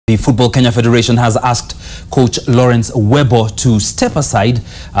The Football Kenya Federation has asked coach Lawrence Webo to step aside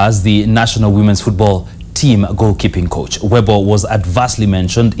as the national women's football team goalkeeping coach. Webo was adversely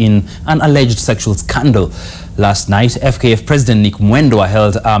mentioned in an alleged sexual scandal. Last night, FKF President Nick Mwendwa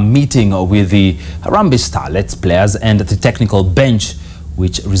held a meeting with the Harambee Starlets players and the technical bench,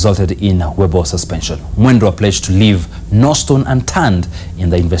 which resulted in Webo's suspension. Mwendwa pledged to leave no stone unturned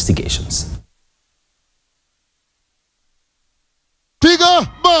in the investigations. Piga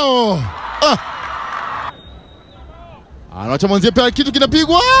bao! Anawacha mwanzie pia kitu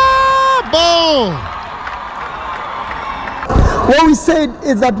kinapigwa bao! What we said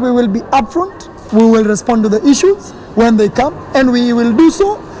is that we will be upfront, we will respond to the issues when they come, and we will do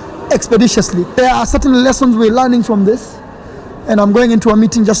so expeditiously. There are certain lessons we're learning from this, and I'm going into a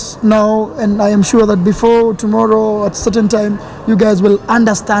meeting just now, and I am sure that before tomorrow at a certain time, you guys will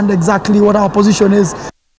understand exactly what our position is.